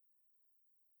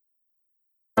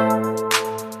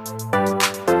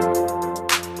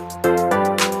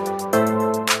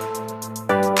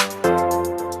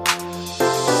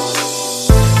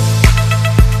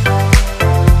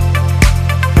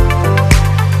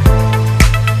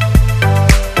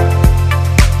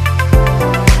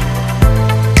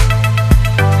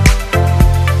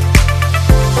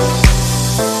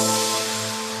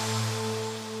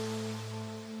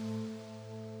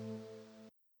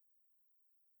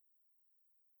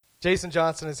Jason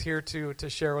Johnson is here to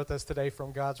share with us today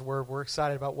from God's Word. We're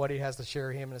excited about what he has to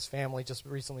share. Him and his family just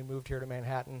recently moved here to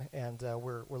Manhattan, and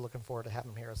we're looking forward to having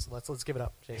him here. So let's give it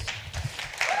up, Jason.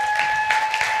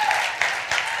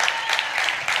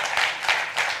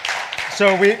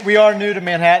 So we are new to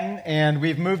Manhattan, and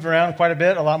we've moved around quite a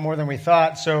bit, a lot more than we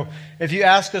thought. So if you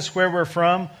ask us where we're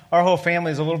from, our whole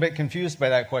family is a little bit confused by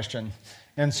that question.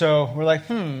 And so we're like,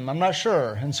 I'm not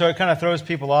sure. And so it kind of throws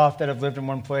people off that have lived in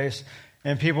one place.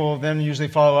 And people then usually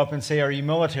follow up and say, are you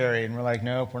military? And we're like,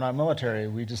 nope, we're not military.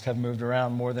 We just have moved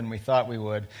around more than we thought we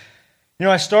would. You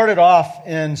know, I started off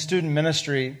in student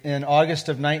ministry in August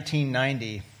of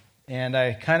 1990. And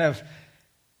I kind of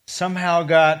somehow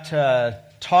got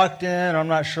talked in, I'm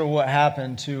not sure what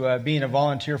happened, to being a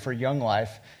volunteer for Young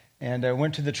Life. And I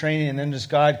went to the training, and then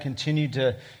just God continued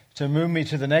to move me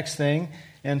to the next thing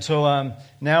until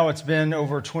now it's been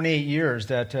over 28 years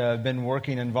that I've been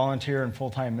working in volunteer and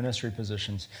full-time ministry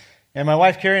positions. And my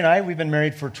wife, Carrie, and I, we've been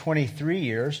married for 23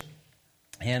 years.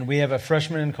 And we have a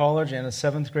freshman in college and a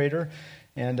seventh grader.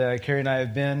 And Carrie and I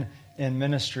have been in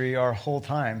ministry our whole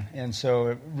time. And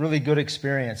so really good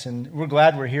experience. And we're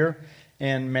glad we're here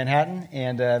in Manhattan,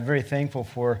 and very thankful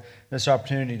for this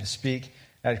opportunity to speak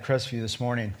at Crestview this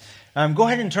morning. Go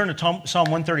ahead and turn to Psalm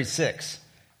 136.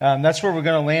 That's where we're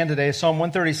going to land today, Psalm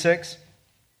 136.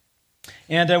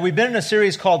 And we've been in a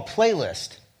series called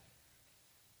Playlist,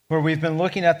 where we've been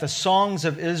looking at the songs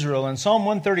of Israel. And Psalm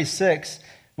 136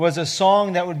 was a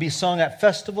song that would be sung at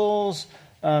festivals,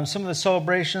 some of the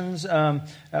celebrations,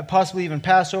 possibly even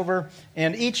Passover.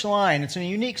 And each line, it's a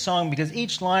unique song because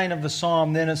each line of the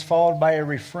psalm then is followed by a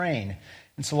refrain.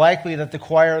 It's likely that the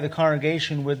choir or the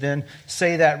congregation would then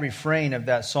say that refrain of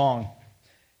that song.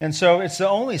 And so it's the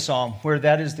only psalm where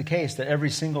that is the case, that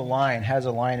every single line has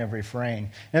a line of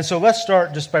refrain. And so let's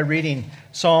start just by reading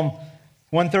Psalm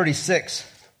 136,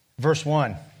 verse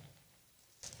 1.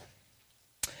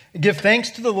 Give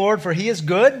thanks to the Lord, for he is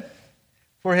good,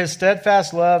 for his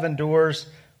steadfast love endures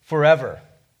forever.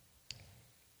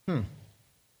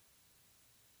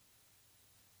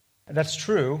 That's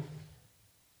true,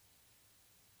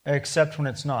 except when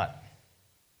it's not.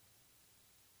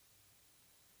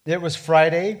 It was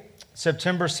Friday,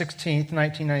 September 16th,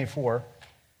 1994.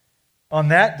 On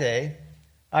that day,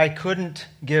 I couldn't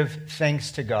give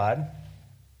thanks to God.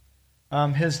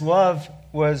 His love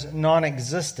was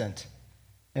non-existent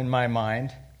in my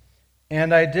mind,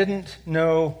 and I didn't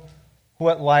know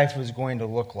what life was going to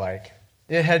look like.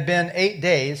 It had been 8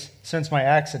 days since my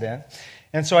accident,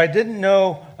 and so I didn't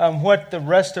know what the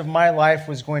rest of my life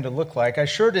was going to look like. I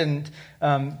sure didn't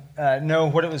know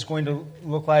what it was going to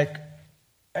look like.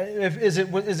 Is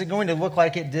it going to look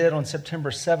like it did on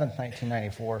September 7th,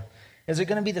 1994? Is it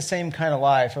going to be the same kind of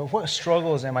life? What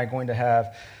struggles am I going to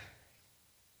have?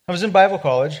 I was in Bible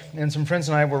college, and some friends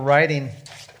and I were riding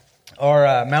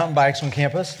our mountain bikes on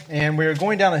campus, and we were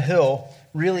going down a hill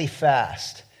really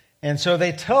fast. And so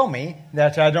they tell me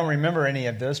that I don't remember any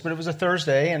of this, but it was a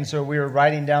Thursday, and so we were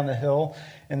riding down the hill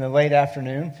in the late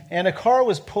afternoon, and a car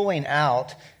was pulling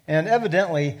out, and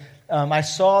evidently I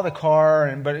saw the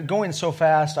car, but going so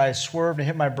fast, I swerved and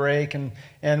hit my brake, and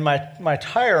my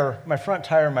front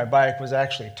tire of my bike was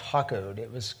actually tacoed.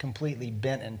 It was completely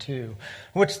bent in two,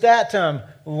 which that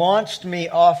launched me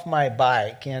off my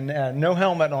bike, and no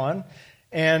helmet on,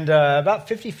 and about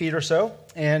 50 feet or so,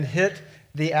 and hit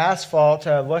the asphalt,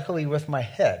 luckily with my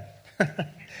head,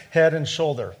 head and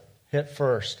shoulder hit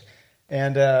first.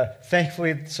 And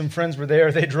thankfully, some friends were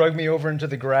there. They dragged me over into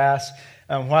the grass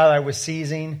while I was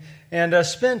seizing, and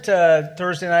spent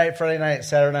Thursday night, Friday night,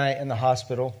 Saturday night in the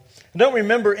hospital. I don't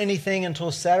remember anything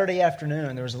until Saturday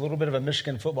afternoon. There was a little bit of a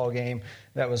Michigan football game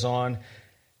that was on.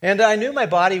 And I knew my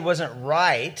body wasn't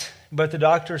right, but the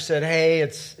doctor said, hey,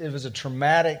 it was a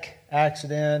traumatic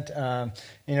accident.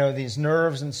 These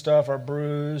nerves and stuff are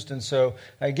bruised, and so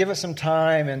give it some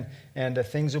time, and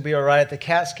things will be all right. The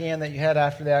CAT scan that you had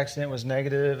after the accident was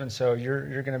negative, and so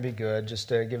you're going to be good. Just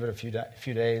give it a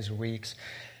few days or weeks.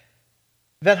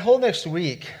 That whole next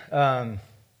week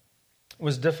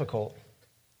was difficult.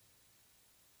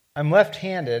 I'm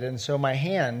left-handed, and so my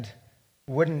hand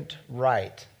wouldn't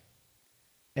write.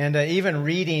 And even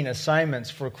reading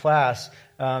assignments for class,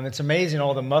 it's amazing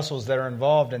all the muscles that are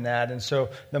involved in that. And so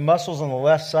the muscles on the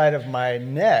left side of my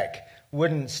neck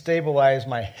wouldn't stabilize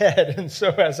my head. And so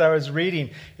as I was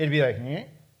reading, it'd be like,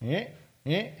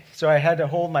 So I had to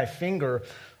hold my finger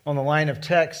on the line of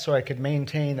text so I could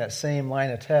maintain that same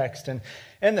line of text. And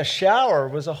the shower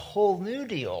was a whole new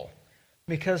deal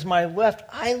because my left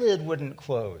eyelid wouldn't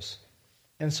close.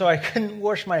 And so I couldn't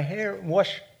wash my hair. Part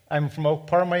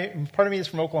of me is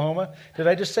from Oklahoma. Did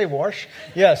I just say wash?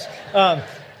 Yes.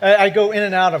 I go in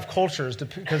and out of cultures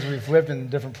because we've lived in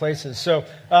different places. So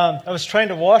I was trying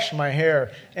to wash my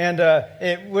hair, and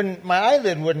my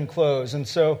eyelid wouldn't close. And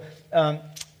so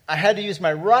I had to use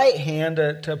my right hand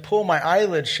to pull my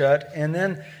eyelid shut, and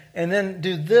then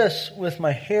do this with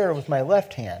my hair with my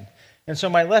left hand. And so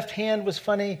my left hand was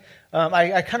funny.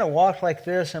 I kind of walked like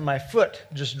this, and my foot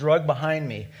just dragged behind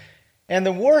me. And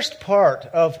the worst part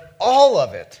of all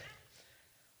of it,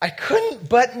 I couldn't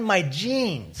button my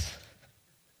jeans.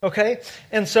 Okay?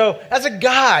 And so as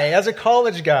a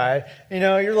college guy,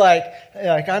 you're like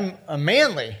I'm a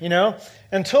manly,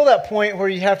 until that point where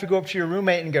you have to go up to your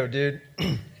roommate and go, dude,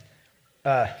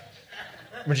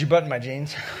 would you button my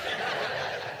jeans?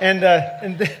 and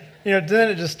then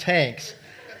it just tanks.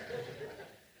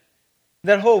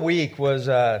 That whole week was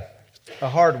a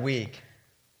hard week.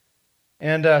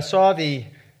 And saw the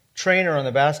trainer on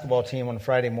the basketball team on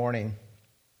Friday morning.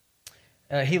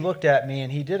 He looked at me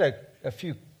and he did a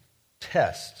few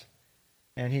tests.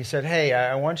 And he said, hey,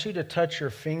 I want you to touch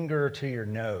your finger to your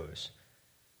nose.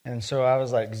 And so I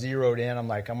was like zeroed in. I'm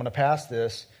like, I'm going to pass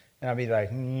this. And I'll be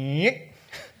like, nyeh.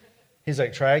 He's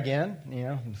like, try again.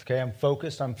 Okay, I'm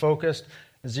focused.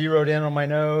 Zeroed in on my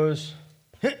nose.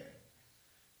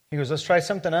 He goes, let's try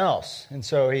something else. And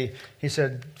so he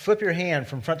said, flip your hand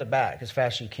from front to back as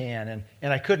fast as you can.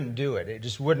 And I couldn't do it. It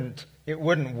just wouldn't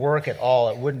work at all.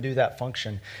 It wouldn't do that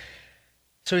function.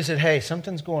 So he said, hey,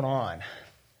 something's going on.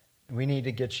 We need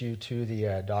to get you to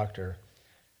the doctor.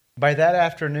 By that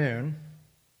afternoon,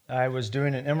 I was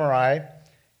doing an MRI,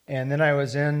 and then I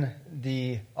was in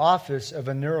the office of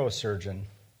a neurosurgeon.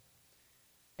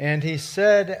 And he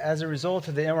said, as a result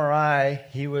of the MRI,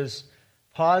 he was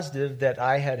positive that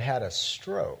I had had a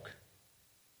stroke.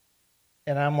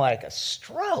 And I'm like, a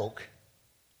stroke?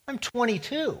 I'm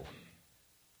 22.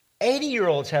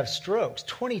 80-year-olds have strokes.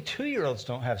 22-year-olds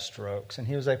don't have strokes. And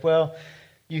he was like, well,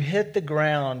 you hit the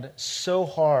ground so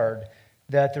hard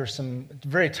that there's some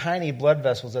very tiny blood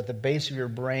vessels at the base of your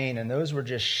brain, and those were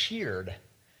just sheared.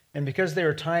 And because they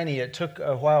were tiny, it took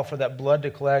a while for that blood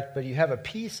to collect, but you have a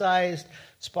pea-sized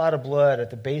spot of blood at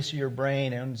the base of your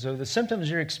brain, and so the symptoms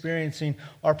you're experiencing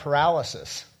are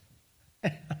paralysis.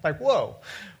 I'm like, whoa,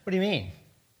 what do you mean?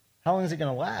 How long is it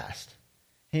going to last?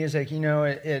 He is like,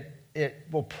 it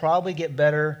will probably get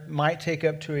better, might take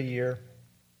up to a year,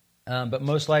 but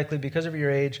most likely, because of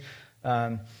your age,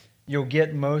 you'll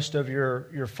get most of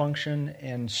your function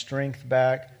and strength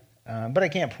back. But I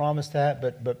can't promise that,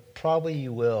 but probably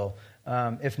you will.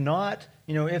 If not,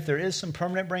 if there is some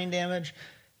permanent brain damage,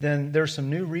 then there's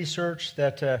some new research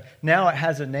that now it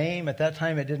has a name. At that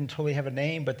time, it didn't totally have a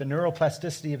name, but the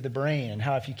neuroplasticity of the brain, and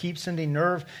how if you keep sending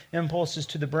nerve impulses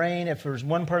to the brain, if there's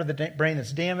one part of the brain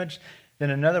that's damaged, then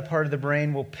another part of the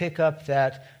brain will pick up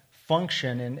that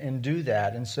function and do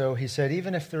that. And so he said,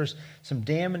 even if there's some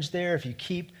damage there, if you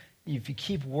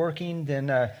keep working,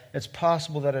 then it's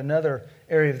possible that another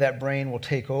area of that brain will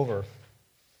take over.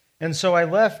 And so I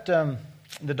left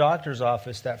the doctor's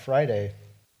office that Friday,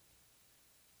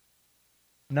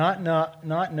 not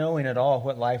knowing at all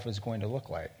what life was going to look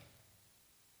like.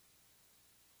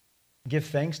 Give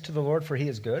thanks to the Lord, for He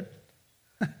is good?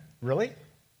 Really?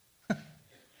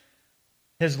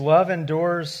 His love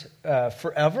endures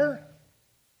forever?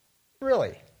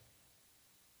 Really?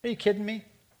 Are you kidding me?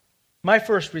 My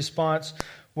first response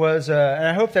was, and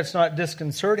I hope that's not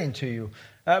disconcerting to you,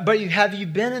 but have you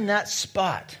been in that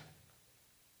spot?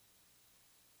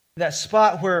 That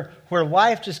spot where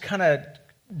life just kind of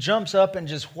jumps up and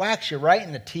just whacks you right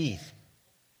in the teeth.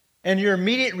 And your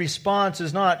immediate response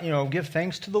is not, give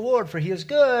thanks to the Lord, for He is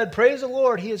good. Praise the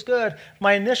Lord, He is good.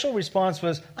 My initial response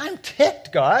was, I'm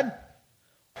ticked, God.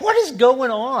 What is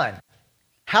going on?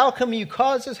 How come you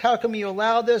caused this? How come you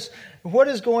allow this? What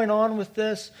is going on with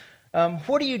this?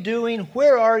 What are you doing?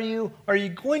 Where are you? Are you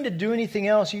going to do anything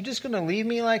else? Are you just going to leave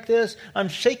me like this? I'm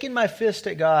shaking my fist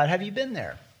at God. Have you been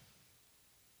there?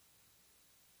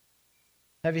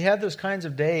 Have you had those kinds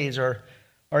of days or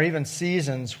even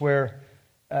seasons where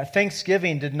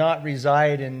Thanksgiving did not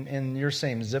reside in your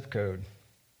same zip code?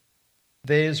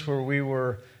 Days where we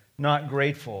were not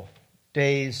grateful.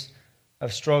 Days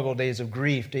of struggle, days of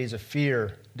grief, days of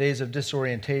fear, days of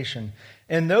disorientation.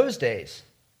 In those days,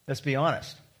 let's be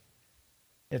honest,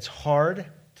 it's hard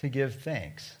to give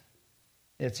thanks.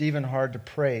 It's even hard to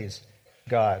praise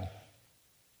God.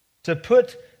 To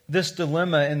put this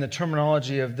dilemma in the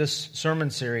terminology of this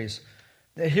sermon series,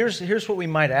 here's what we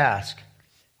might ask.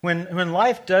 When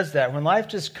life does that, when life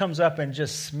just comes up and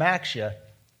just smacks you,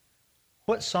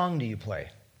 what song do you play?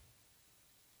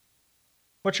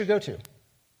 What's your go-to?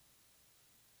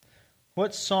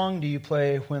 What song do you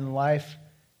play when life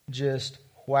just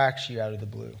whacks you out of the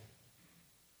blue?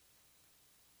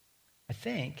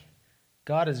 think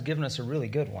God has given us a really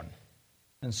good one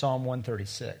in Psalm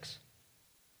 136.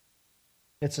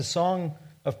 It's a song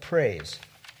of praise.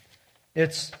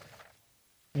 It's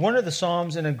one of the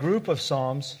psalms in a group of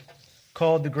psalms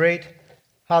called the Great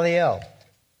Hallel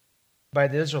by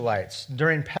the Israelites.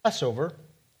 During Passover,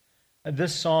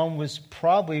 this psalm was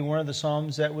probably one of the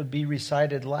psalms that would be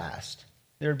recited last.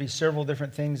 There would be several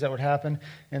different things that would happen,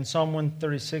 and Psalm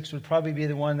 136 would probably be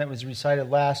the one that was recited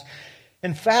last.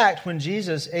 In fact, when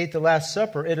Jesus ate the Last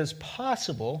Supper, it is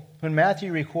possible, when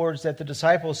Matthew records that the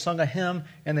disciples sung a hymn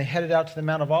and they headed out to the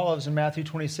Mount of Olives in Matthew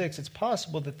 26, it's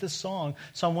possible that this song,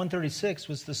 Psalm 136,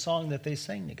 was the song that they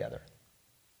sang together.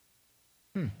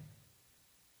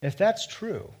 If that's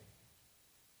true,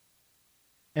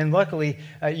 and luckily,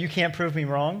 you can't prove me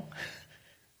wrong,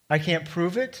 I can't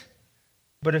prove it,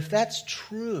 but if that's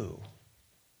true,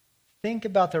 think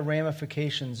about the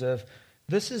ramifications of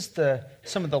this is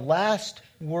some of the last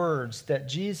words that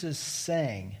Jesus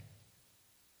sang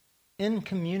in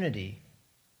community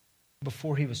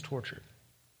before he was tortured.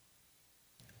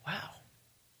 Wow.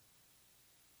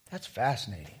 That's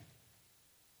fascinating.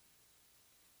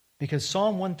 Because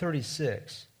Psalm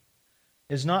 136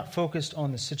 is not focused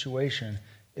on the situation,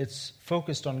 it's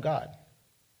focused on God.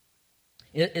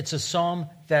 It's a psalm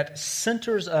that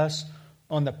centers us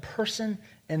on the person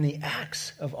and the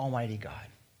acts of Almighty God.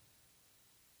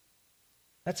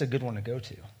 That's a good one to go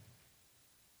to.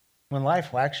 When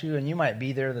life whacks you, and you might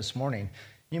be there this morning,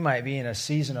 you might be in a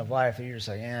season of life that you're just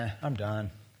like, I'm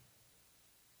done.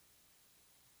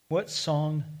 What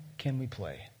song can we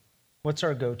play? What's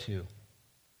our go-to?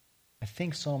 I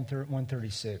think Psalm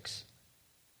 136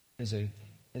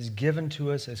 is given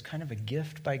to us as kind of a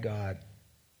gift by God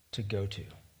to go to.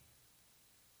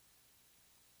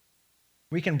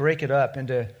 We can break it up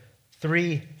into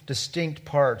three distinct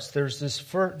parts. There's this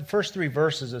first three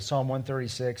verses of Psalm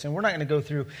 136, and we're not going to go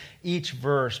through each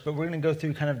verse, but we're going to go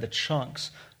through kind of the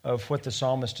chunks of what the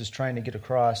psalmist is trying to get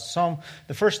across.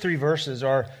 The first three verses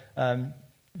are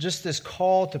just this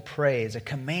call to praise, a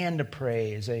command to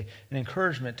praise, an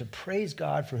encouragement to praise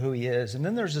God for who he is. And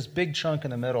then there's this big chunk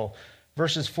in the middle,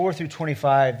 verses 4 through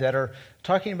 25, that are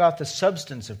talking about the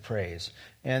substance of praise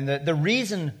and the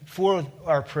reason for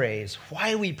our praise,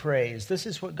 why we praise. This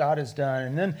is what God has done.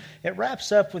 And then it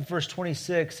wraps up with verse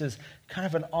 26 as kind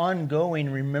of an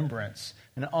ongoing remembrance,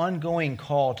 an ongoing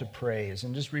call to praise.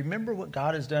 And just remember what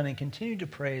God has done and continue to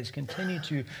praise, continue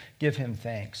to give him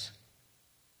thanks.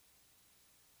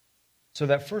 So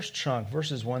that first chunk,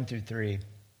 verses 1 through 3,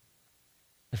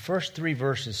 the first three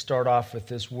verses start off with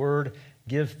this word,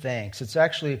 give thanks. It's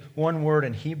actually one word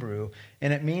in Hebrew,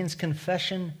 and it means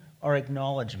confession or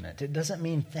acknowledgement. It doesn't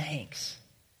mean thanks.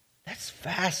 That's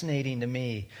fascinating to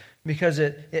me because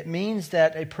it means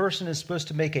that a person is supposed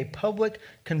to make a public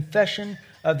confession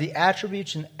of the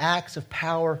attributes and acts of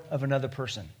power of another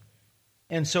person.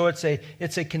 And so it's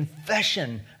a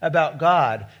confession about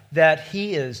God that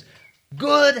he is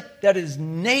good, that his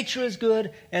nature is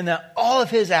good, and that all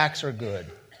of his acts are good.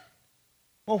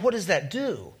 Well, what does that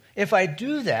do? If I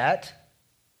do that,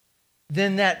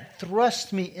 then that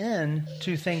thrusts me in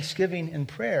to thanksgiving and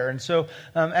prayer. And so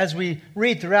as we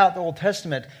read throughout the Old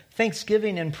Testament,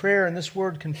 thanksgiving and prayer and this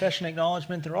word confession,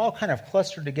 acknowledgement, they're all kind of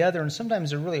clustered together, and sometimes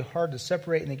they're really hard to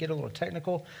separate and they get a little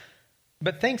technical.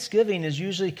 But thanksgiving is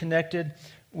usually connected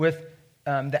with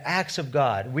the acts of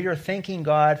God. We are thanking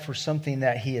God for something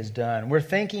that he has done. We're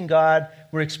thanking God.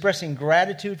 We're expressing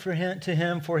gratitude to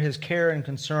him for his care and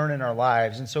concern in our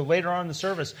lives. And so later on in the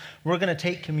service, we're going to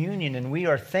take communion, and we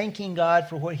are thanking God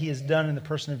for what he has done in the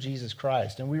person of Jesus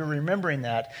Christ. And we are remembering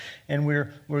that, and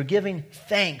we're giving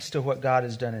thanks to what God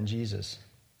has done in Jesus.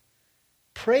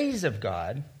 Praise of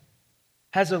God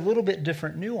has a little bit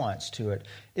different nuance to it.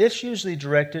 It's usually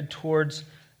directed towards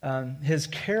his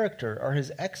character or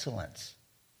his excellence.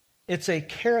 It's a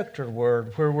character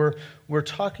word where we're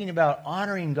talking about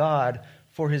honoring God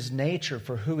for his nature,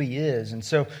 for who he is. And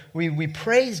so we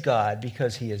praise God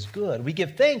because he is good. We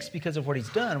give thanks because of what he's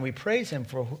done. We praise him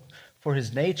for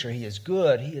his nature. He is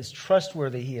good. He is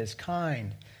trustworthy. He is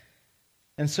kind.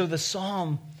 And so the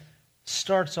psalm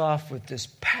starts off with this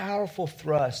powerful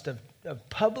thrust of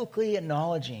publicly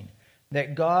acknowledging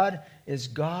that God is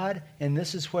God, and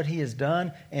this is what he has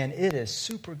done, and it is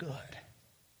super good.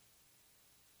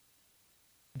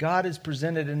 God is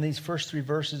presented in these first three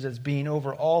verses as being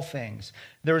over all things.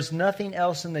 There is nothing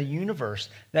else in the universe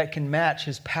that can match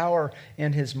his power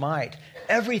and his might.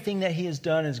 Everything that he has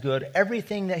done is good.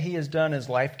 Everything that he has done is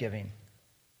life-giving.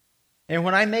 And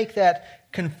when I make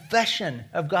that confession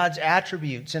of God's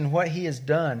attributes and what he has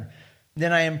done,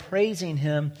 then I am praising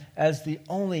him as the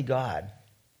only God.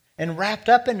 And wrapped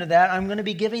up into that, I'm going to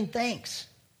be giving thanks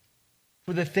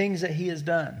for the things that he has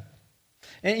done.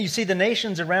 And you see, the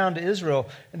nations around Israel,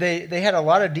 they had a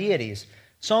lot of deities.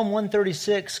 Psalm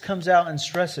 136 comes out and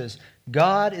stresses,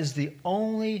 God is the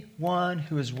only one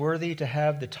who is worthy to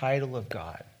have the title of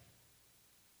God.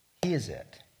 He is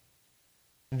it.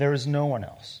 There is no one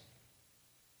else.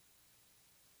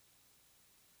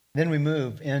 Then we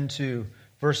move into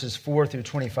verses 4 through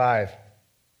 25.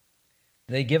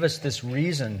 They give us this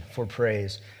reason for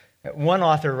praise. One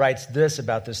author writes this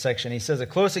about this section. He says, a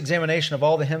close examination of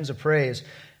all the hymns of praise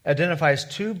identifies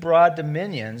two broad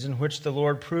dominions in which the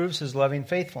Lord proves his loving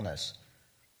faithfulness.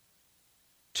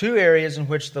 Two areas in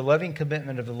which the loving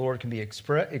commitment of the Lord can be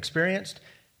experienced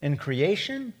in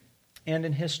creation and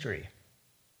in history.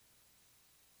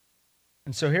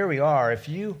 And so here we are. If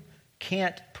you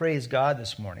can't praise God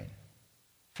this morning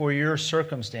for your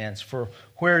circumstance, for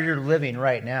where you're living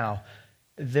right now,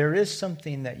 there is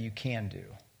something that you can do.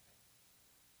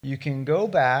 You can go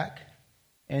back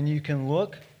and you can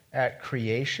look at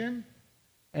creation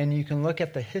and you can look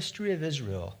at the history of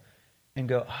Israel and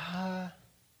go,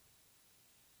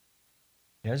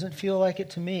 it doesn't feel like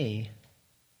it to me,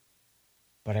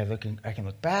 but I can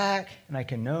look back and I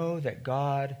can know that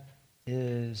God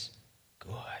is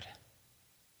good.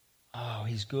 Oh,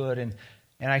 he's good. And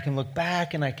I can look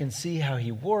back and I can see how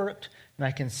he worked and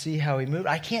I can see how he moved.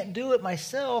 I can't do it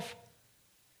myself,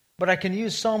 but I can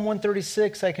use Psalm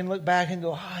 136. I can look back and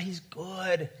go, he's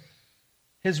good.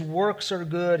 His works are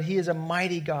good. He is a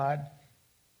mighty God.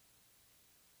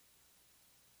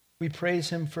 We praise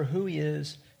him for who he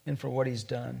is and for what he's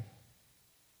done.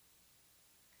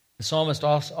 The psalmist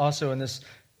also in this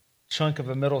chunk of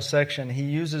a middle section, he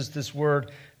uses this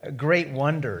word, great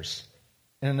wonders.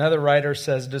 And another writer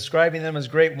says, describing them as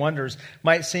great wonders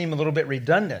might seem a little bit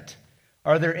redundant.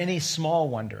 Are there any small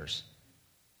wonders?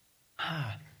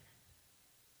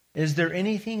 Is there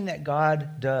anything that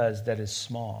God does that is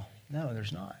small? No,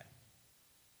 there's not.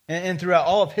 And throughout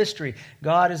all of history,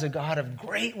 God is a God of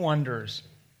great wonders.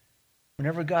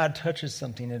 Whenever God touches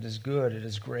something, it is good, it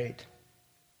is great.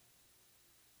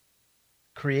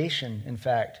 Creation, in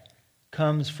fact,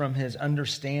 comes from his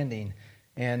understanding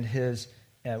and his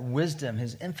wisdom,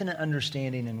 his infinite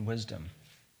understanding and wisdom.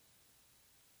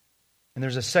 And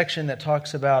there's a section that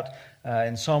talks about,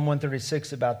 in Psalm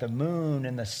 136, about the moon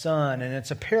and the sun, and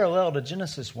it's a parallel to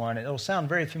Genesis 1. It'll sound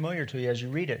very familiar to you as you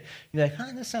read it. You're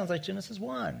like, this sounds like Genesis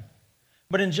 1.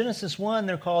 But in Genesis 1,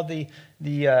 they're called the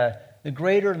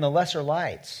greater and the lesser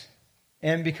lights.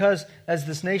 And because as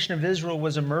this nation of Israel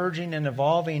was emerging and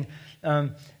evolving,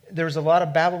 there was a lot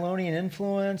of Babylonian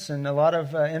influence and a lot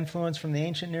of influence from the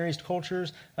ancient Near East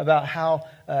cultures about how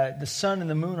the sun and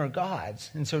the moon are gods.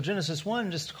 And so Genesis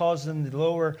 1 just calls them the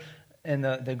lower and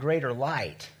the greater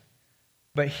light.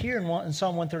 But here in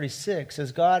Psalm 136,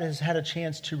 as God has had a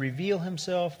chance to reveal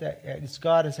himself, that as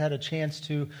God has had a chance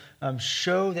to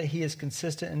show that he is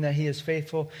consistent and that he is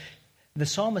faithful, the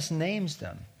psalmist names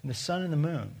them, the sun and the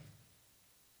moon.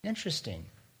 Interesting.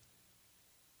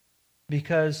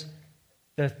 Because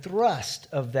the thrust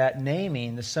of that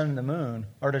naming, the sun and the moon,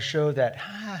 are to show that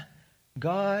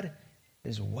God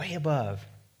is way above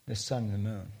the sun and the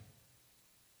moon.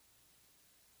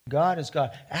 God is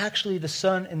God. Actually, the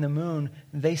sun and the moon,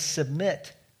 they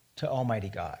submit to Almighty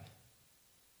God.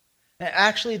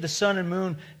 Actually, the sun and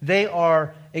moon, they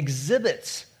are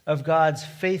exhibits of God's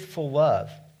faithful love.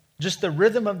 Just the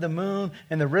rhythm of the moon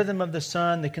and the rhythm of the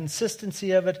sun, the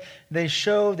consistency of it, they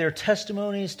show their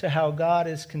testimonies to how God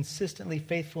is consistently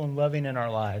faithful and loving in our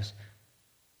lives.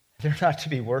 They're not to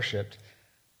be worshipped.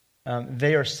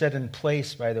 They are set in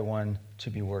place by the one to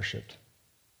be worshipped.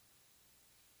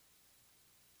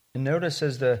 And notice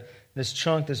as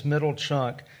this middle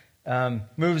chunk,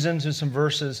 moves into some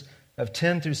verses of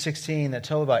 10 through 16 that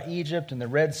tell about Egypt and the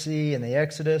Red Sea and the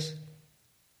Exodus.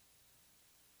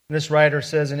 This writer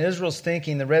says, in Israel's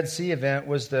thinking, the Red Sea event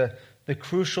was the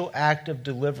crucial act of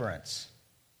deliverance.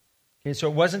 Okay, so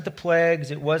it wasn't the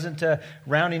plagues, it wasn't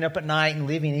rounding up at night and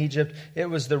leaving Egypt. It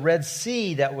was the Red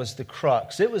Sea that was the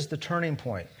crux. It was the turning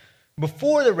point.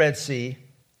 Before the Red Sea,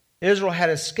 Israel had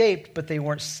escaped, but they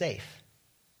weren't safe.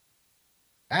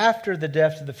 After the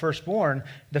death of the firstborn,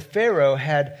 the Pharaoh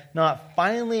had not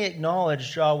finally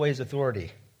acknowledged Yahweh's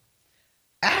authority.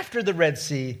 After the Red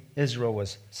Sea, Israel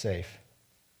was safe,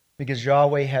 because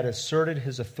Yahweh had asserted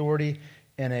his authority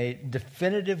in a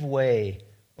definitive way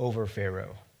over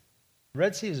Pharaoh. The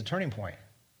Red Sea is a turning point.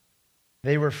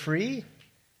 They were free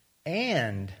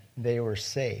and they were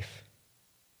safe.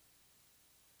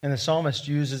 And the psalmist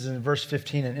uses in verse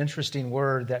 15 an interesting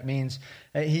word that means,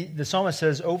 the psalmist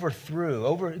says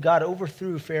overthrew. God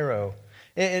overthrew Pharaoh.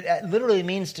 It literally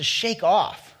means to shake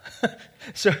off.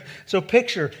 So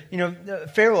picture,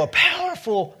 Pharaoh,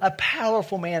 a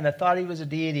powerful man that thought he was a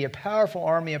deity, a powerful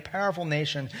army, a powerful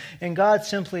nation, and God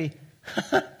simply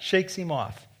shakes him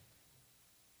off.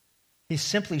 He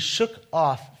simply shook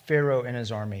off Pharaoh and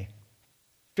his army.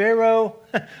 Pharaoh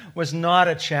was not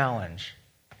a challenge.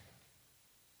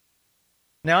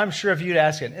 Now, I'm sure if you'd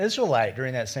ask an Israelite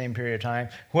during that same period of time,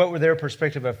 what their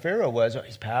perspective of Pharaoh was,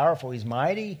 he's powerful, he's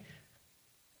mighty.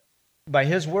 By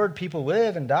his word, people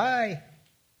live and die.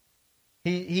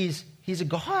 He's a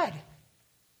god.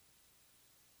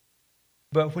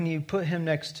 But when you put him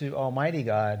next to Almighty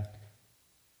God,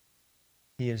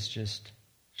 he is just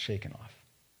shaken off.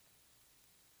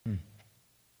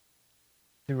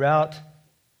 Throughout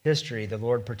history, the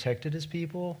Lord protected his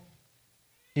people.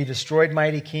 He destroyed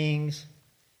mighty kings.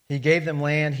 He gave them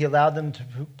land. He allowed them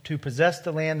to possess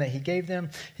the land that he gave them.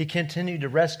 He continued to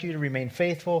rescue, to remain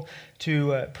faithful,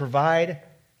 to provide.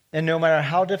 And no matter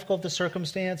how difficult the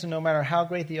circumstance and no matter how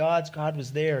great the odds, God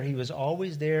was there. He was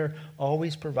always there,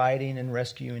 always providing and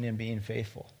rescuing and being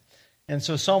faithful. And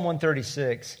so Psalm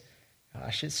 136,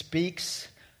 it speaks,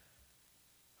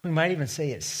 we might even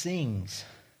say it sings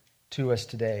to us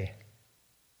today.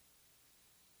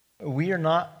 We are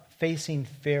not facing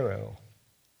Pharaoh.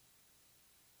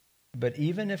 But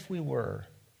even if we were,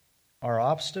 our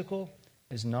obstacle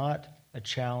is not a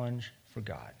challenge for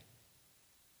God.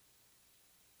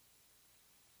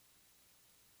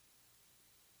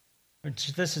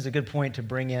 This is a good point to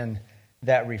bring in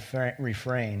that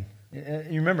refrain.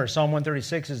 You remember, Psalm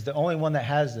 136 is the only one that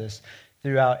has this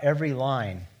throughout every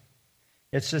line.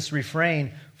 It's this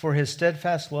refrain, for his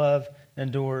steadfast love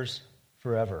endures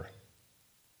forever.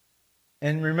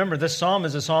 And remember, this psalm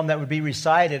is a psalm that would be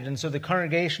recited, and so the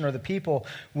congregation or the people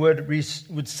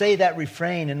would say that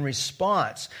refrain in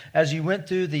response. As you went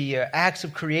through the acts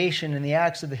of creation and the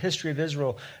acts of the history of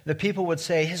Israel, the people would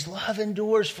say, his love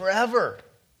endures forever.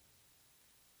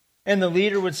 And the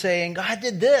leader would say, and God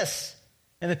did this.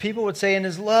 And the people would say, and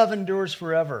his love endures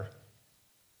forever.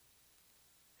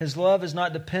 His love is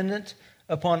not dependent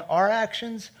upon our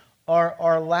actions or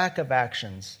our lack of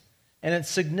actions. And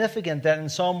it's significant that in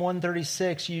Psalm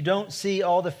 136, you don't see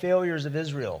all the failures of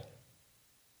Israel.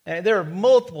 And there are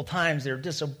multiple times they're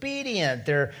disobedient.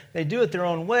 They do it their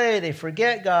own way. They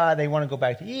forget God. They want to go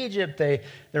back to Egypt. They're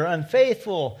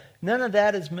unfaithful. None of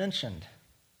that is mentioned.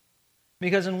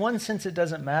 Because in one sense it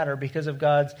doesn't matter because of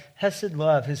God's hesed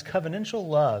love, his covenantal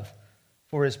love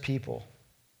for his people.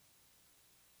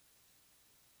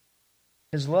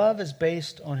 His love is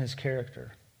based on his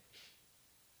character.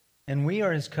 And we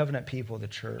are his covenant people, the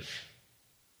church.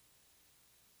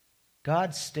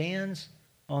 God stands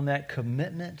on that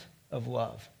commitment of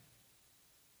love.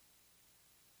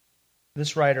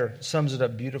 This writer sums it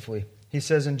up beautifully. He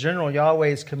says, in general,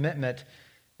 Yahweh's commitment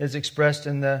is expressed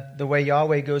in the way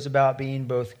Yahweh goes about being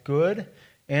both good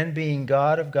and being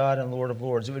God of God and Lord of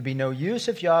Lords. It would be no use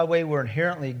if Yahweh were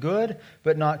inherently good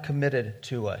but not committed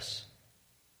to us.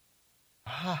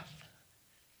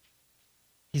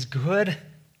 He's good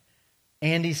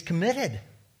and he's committed.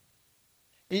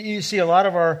 You see, a lot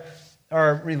of our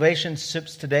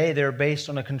relationships today, they're based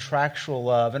on a contractual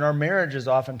love. And our marriages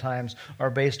oftentimes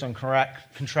are based on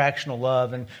contractual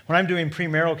love. And when I'm doing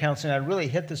premarital counseling, I really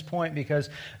hit this point because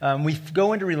we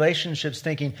go into relationships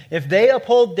thinking, if they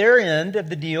uphold their end of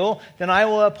the deal, then I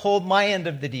will uphold my end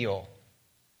of the deal.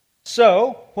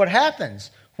 So, what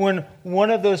happens when one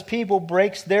of those people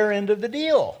breaks their end of the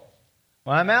deal?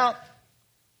 Well, I'm out.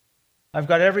 I've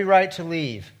got every right to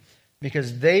leave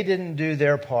because they didn't do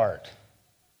their part.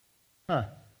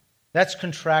 That's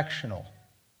contractual.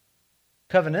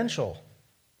 Covenantal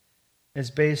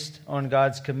is based on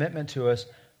God's commitment to us,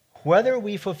 whether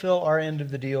we fulfill our end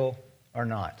of the deal or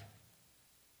not.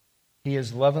 He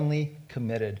is lovingly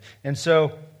committed. And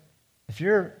so, if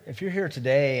you're here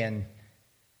today and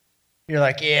you're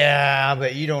like, yeah,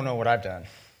 but you don't know what I've done.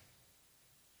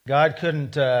 God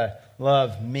couldn't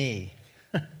love me.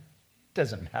 It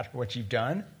doesn't matter what you've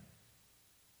done.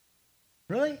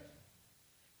 Really?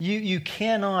 You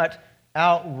cannot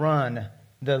outrun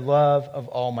the love of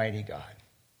Almighty God.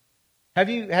 Have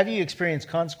you experienced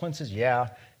consequences? Yeah.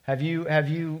 Have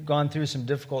you gone through some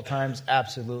difficult times?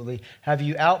 Absolutely. Have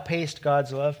you outpaced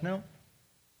God's love? No.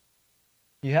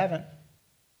 You haven't.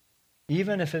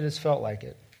 Even if it has felt like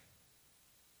it.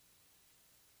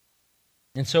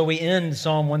 And so we end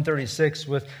Psalm 136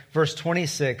 with verse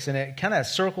 26, and it kind of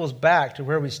circles back to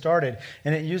where we started,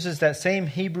 and it uses that same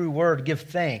Hebrew word, give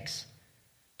thanks,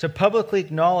 to publicly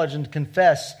acknowledge and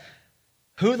confess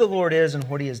who the Lord is and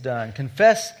what he has done.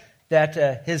 Confess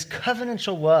that his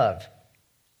covenantal love,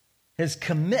 his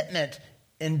commitment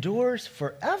endures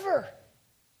forever.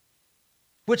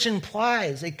 Which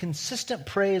implies a consistent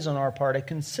praise on our part, a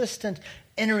consistent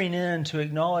entering into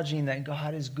acknowledging that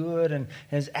God is good and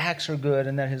His acts are good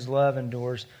and that His love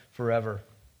endures forever.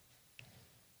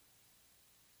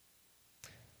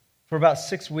 For about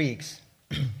 6 weeks,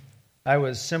 I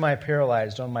was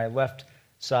semi-paralyzed on my left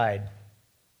side.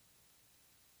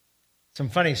 Some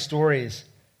funny stories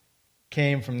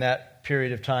came from that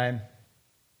period of time.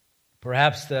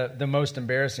 Perhaps the most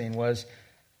embarrassing was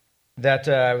that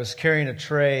I was carrying a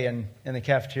tray in the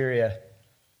cafeteria,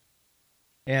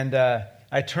 and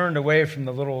I turned away from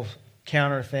the little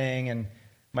counter thing, and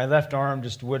my left arm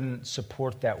just wouldn't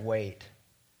support that weight.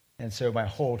 And so my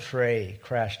whole tray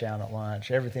crashed down at lunch.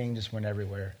 Everything just went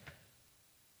everywhere.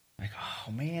 Like,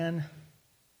 oh, man.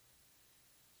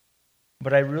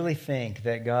 But I really think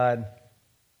that God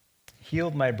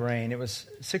healed my brain. It was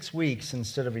 6 weeks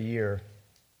instead of a year.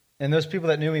 And those people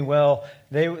that knew me well,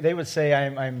 they would say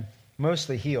I'm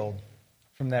mostly healed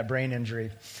from that brain injury.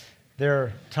 There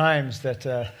are times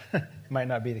that might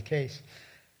not be the case.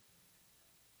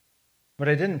 But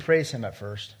I didn't praise Him at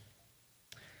first.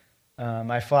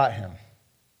 I fought Him.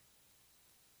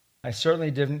 I certainly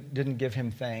didn't give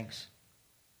Him thanks.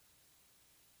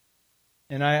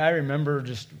 And I remember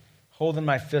just holding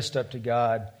my fist up to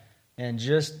God and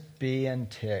just being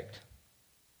ticked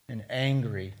and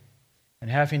angry and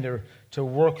having to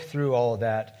work through all of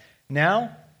that.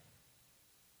 Now,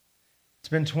 it's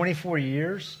been 24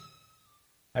 years.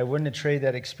 I wouldn't have traded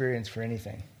that experience for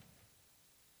anything.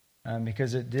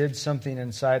 Because it did something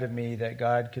inside of me that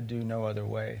God could do no other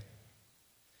way.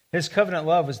 His covenant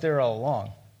love was there all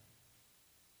along.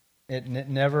 It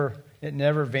never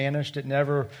vanished. It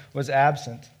never was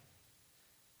absent.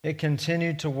 It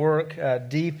continued to work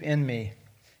deep in me.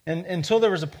 And until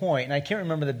there was a point, and I can't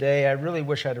remember the day, I really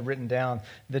wish I'd have written down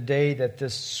the day that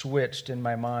this switched in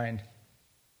my mind.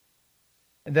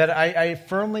 That I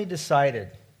firmly decided,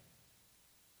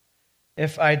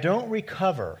 if I don't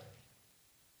recover,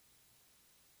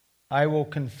 I will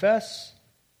confess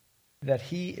that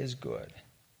He is good.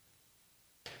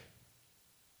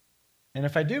 And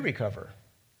if I do recover,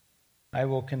 I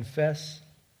will confess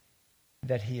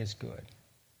that He is good.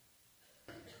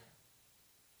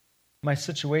 My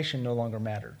situation no longer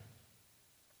mattered.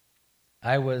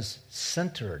 I was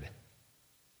centered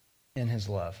in His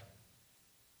love.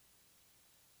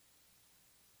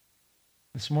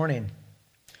 This morning,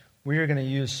 we are going to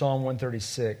use Psalm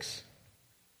 136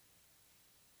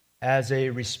 as a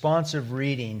responsive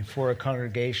reading for a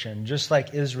congregation, just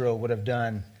like Israel would have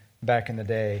done back in the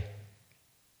day.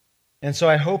 And so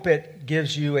I hope it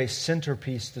gives you a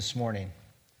centerpiece this morning.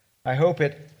 I hope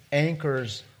it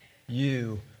anchors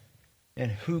you in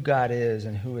who God is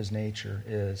and who His nature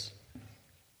is.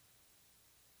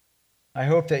 I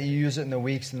hope that you use it in the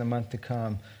weeks and the month to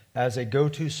come as a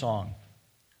go-to song.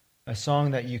 A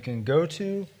song that you can go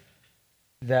to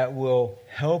that will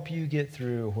help you get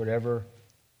through whatever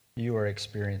you are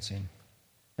experiencing.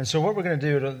 And so what we're going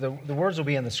to do, the words will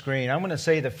be on the screen. I'm going to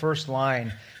say the first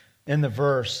line in the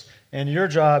verse, and your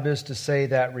job is to say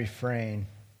that refrain.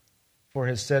 For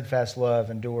His steadfast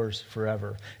love endures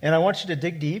forever. And I want you to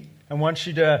dig deep. I want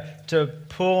you to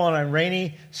pull on a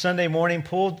rainy Sunday morning,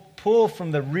 pull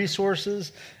from the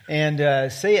resources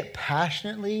and say it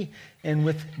passionately and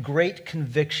with great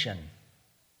conviction.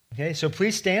 Okay, so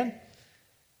please stand.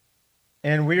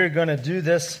 And we are going to do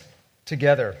this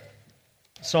together.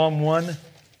 Psalm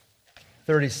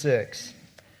 136.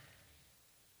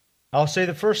 I'll say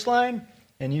the first line,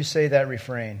 and you say that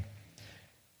refrain.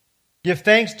 Give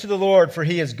thanks to the Lord, for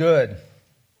He is good.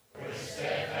 For His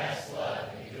steadfast love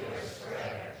endures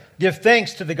forever. Give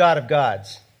thanks to the God of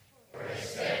gods. For His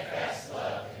steadfast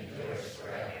love endures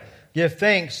forever. Give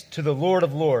thanks to the Lord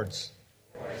of lords.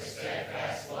 For His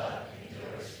steadfast love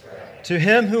endures forever. To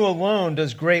Him who alone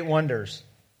does great wonders.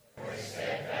 For His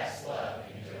steadfast love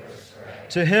endures forever.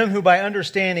 To Him who by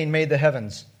understanding made the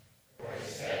heavens. For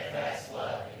His steadfast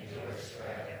love endures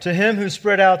forever. To Him who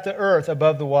spread out the earth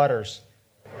above the waters.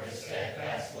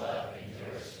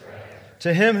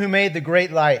 To Him who made the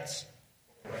great lights,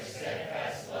 for His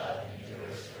steadfast love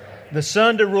endures forever. the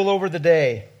sun to rule over the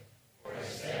day, For His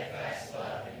steadfast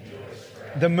love endures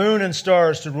forever. the moon and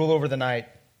stars to rule over the night.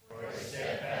 For His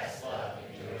steadfast love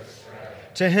endures forever.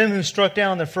 To Him who struck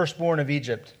down the firstborn of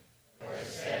Egypt, For His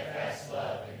steadfast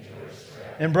love endures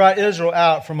forever. and brought Israel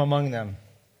out from among them,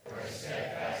 For His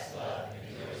steadfast love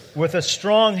endures forever. with a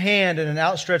strong hand and an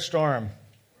outstretched arm.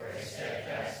 For His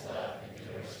steadfast love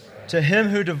endures forever. To Him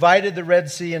who divided the Red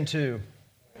Sea in two,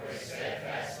 For His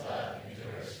steadfast love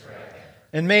endures forever.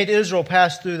 and made Israel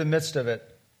pass through the midst of it.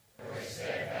 For His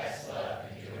steadfast love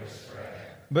endures forever.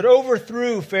 but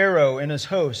overthrew Pharaoh and his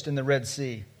host in the Red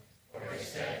Sea.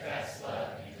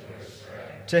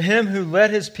 To him who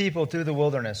led his people through the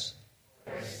wilderness.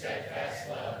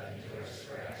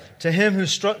 To him who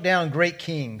struck down great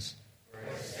kings.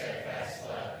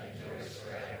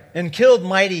 And killed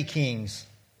mighty kings.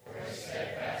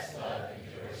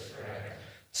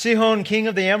 Sihon, king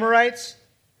of the Amorites.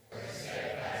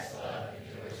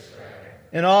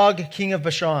 And Og, king of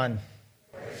Bashan.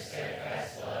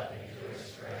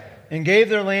 And gave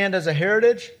their land as a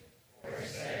heritage.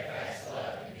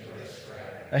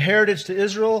 A heritage to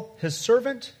Israel, his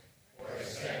servant.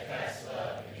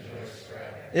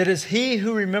 It is he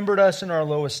who remembered us in our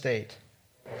low estate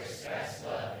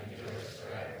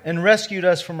and rescued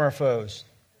us from our foes.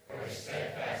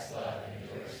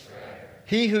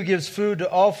 He who gives food to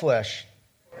all flesh.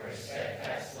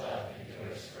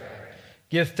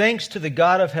 Give thanks to the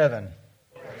God of heaven,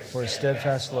 for his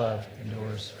steadfast love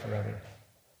endures forever.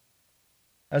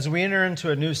 As we enter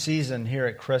into a new season here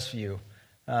at Crestview,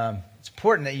 it's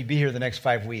important that you be here the next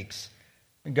 5 weeks.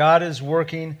 God is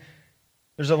working.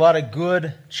 There's a lot of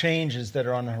good changes that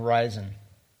are on the horizon,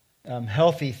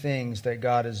 healthy things that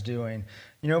God is doing.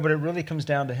 But it really comes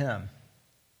down to him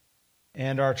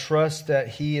and our trust that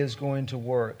he is going to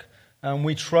work.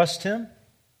 We trust him.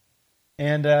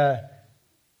 And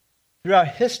throughout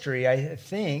history, I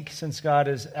think, since God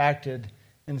has acted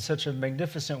in such a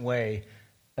magnificent way,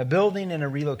 a building and a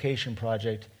relocation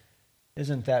project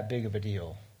isn't that big of a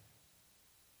deal.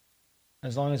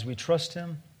 As long as we trust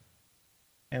him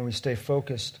and we stay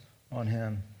focused on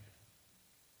him.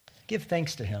 Give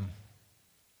thanks to him,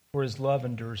 for his love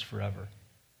endures forever.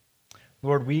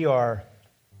 Lord, we are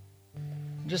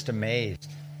just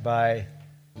amazed by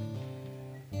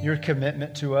your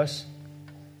commitment to us,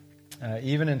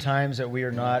 even in times that we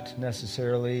are not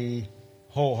necessarily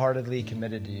wholeheartedly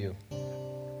committed to you.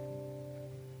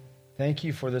 Thank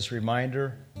you for this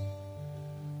reminder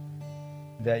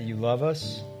that you love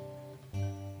us.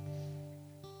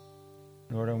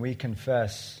 Lord, and we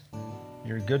confess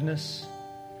your goodness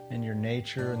and your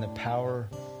nature and the power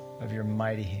of your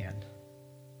mighty hand.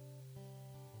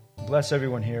 Bless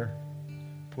everyone here.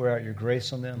 Pour out your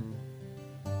grace on them.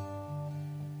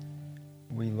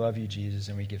 We love you, Jesus,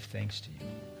 and we give thanks to you.